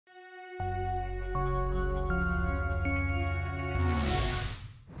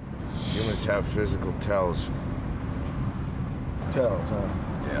Bodies have physical tells. Tells, huh?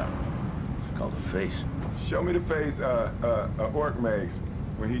 Yeah. It's called a face. Show me the face a orc makes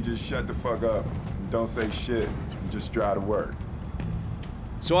when he just shut the fuck up and don't say shit and just drive to work.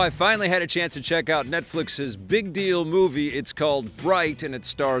 So I finally had a chance to check out Netflix's big deal movie. It's called Bright, and it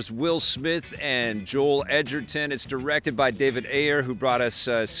stars Will Smith and Joel Edgerton. It's directed by David Ayer, who brought us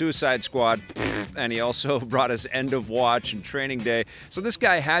Suicide Squad, and he also brought us End of Watch and Training Day. So this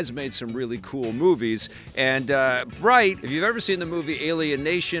guy has made some really cool movies. And Bright, if you've ever seen the movie Alien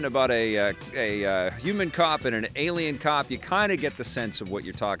Nation about a human cop and an alien cop, you kind of get the sense of what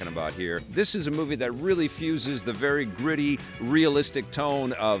you're talking about here. This is a movie that really fuses the very gritty, realistic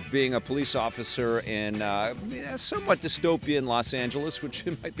tone of being a police officer in a somewhat dystopian Los Angeles, which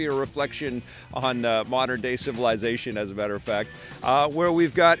might be a reflection on modern-day civilization, as a matter of fact, where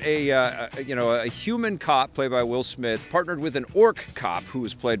we've got a human cop played by Will Smith, partnered with an orc cop who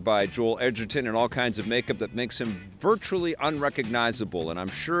is played by Joel Edgerton in all kinds of makeup that makes him virtually unrecognizable. And I'm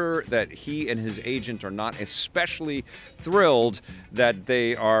sure that he and his agent are not especially thrilled that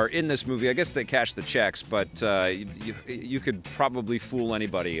they are in this movie. I guess they cashed the checks, but you could probably fool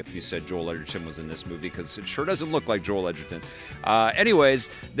anybody if you said Joel Edgerton was in this movie, because it sure doesn't look like Joel Edgerton.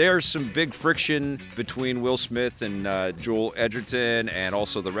 Anyways, there's some big friction between Will Smith and Joel Edgerton, and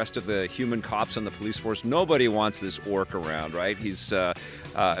also the rest of the human cops on the police force. Nobody wants this orc around, right? He's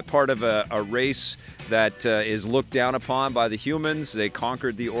part of a race that is looked down upon by the humans. They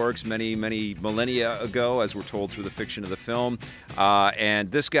conquered the orcs many, many millennia ago, as we're told through the fiction of the film.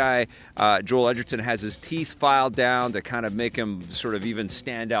 And this guy, Joel Edgerton, has his teeth filed down to kind of make him sort of even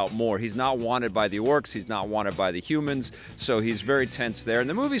stand out more. He's not wanted by the orcs, he's not wanted by the humans, so he's very tense there. And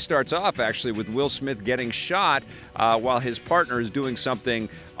the movie starts off, actually, with Will Smith getting shot while his partner is doing something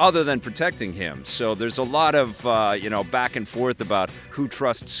other than protecting him. So there's a lot of, back and forth about who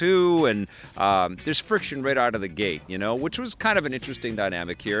trusts who, and there's friction right out of the gate, which was kind of an interesting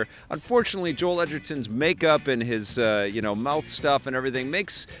dynamic here. Unfortunately, Joel Edgerton's makeup and his, mouth stuff and everything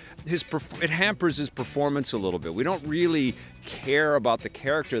it hampers his performance a little bit. We don't really care about the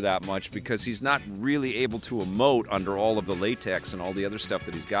character that much because he's not really able to emote under all of the latex and all the other stuff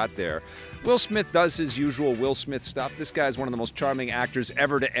that he's got there. Will Smith does his usual Will Smith stuff. This guy is one of the most charming actors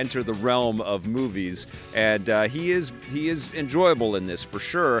ever to enter the realm of movies, and he is enjoyable in this for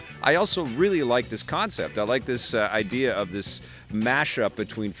sure. I also really like this concept. I like this idea of this mashup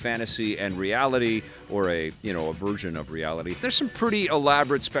between fantasy and reality, or a version of reality. There's some pretty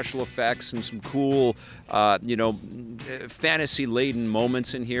elaborate special effects and some cool fantasy-laden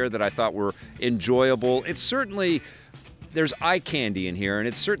moments in here that I thought were enjoyable. There's eye candy in here, and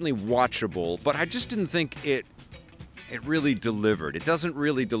it's certainly watchable, but I just didn't think it really delivered. It doesn't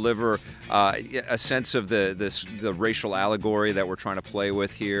really deliver a sense of the racial allegory that we're trying to play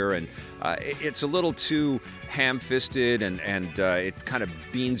with here, and it's a little too ham-fisted, and it kind of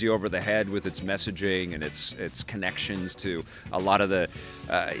beans you over the head with its messaging and its connections to a lot of the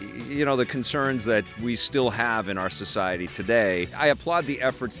the concerns that we still have in our society today. I applaud the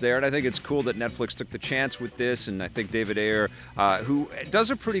efforts there, and I think it's cool that Netflix took the chance with this, and I think David Ayer, who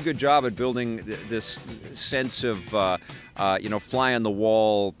does a pretty good job at building this sense of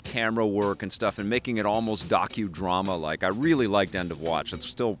fly-on-the-wall camera work and stuff, and making it almost docudrama-like. I really liked End of Watch. It's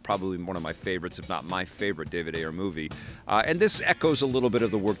still probably one of my favorites, if not my favorite David Ayer movie. And this echoes a little bit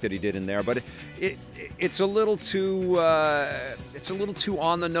of the work that he did in there, but it's a little too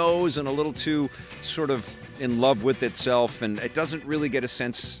on the nose and a little too sort of in love with itself, and it doesn't really get a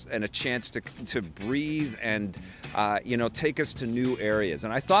sense and a chance to breathe and take us to new areas.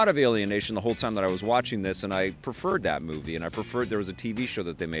 And I thought of Alien Nation the whole time that I was watching this, and I preferred that movie, and I preferred there was a TV show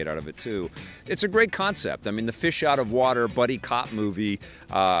that they made out of it too. It's a great concept. I mean, the fish out of water buddy cop movie,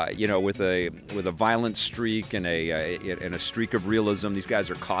 with a violent streak and a streak of realism. These guys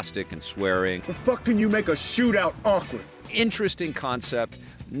are caustic and swearing. The fuck can you make a shootout awkward? Interesting concept.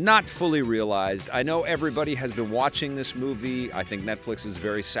 Not fully realized. I know everybody has been watching this movie. I think Netflix is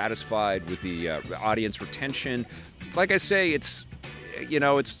very satisfied with the audience retention. Like I say, it's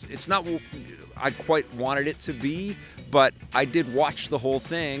not what I quite wanted it to be, but I did watch the whole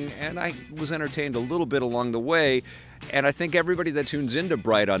thing, and I was entertained a little bit along the way. And I think everybody that tunes into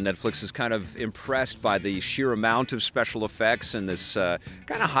Bright on Netflix is kind of impressed by the sheer amount of special effects and this kind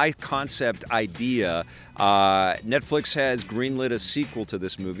of high-concept idea. Netflix has greenlit a sequel to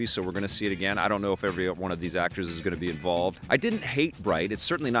this movie, so we're going to see it again. I don't know if every one of these actors is going to be involved. I didn't hate Bright. It's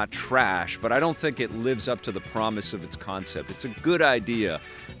certainly not trash, but I don't think it lives up to the promise of its concept. It's a good idea,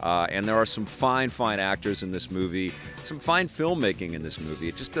 and there are some fine actors in this movie, some fine filmmaking in this movie.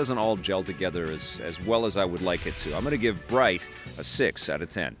 It just doesn't all gel together as well as I would like it to. I'm going to give Bright a 6 out of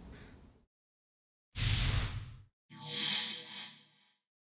 10.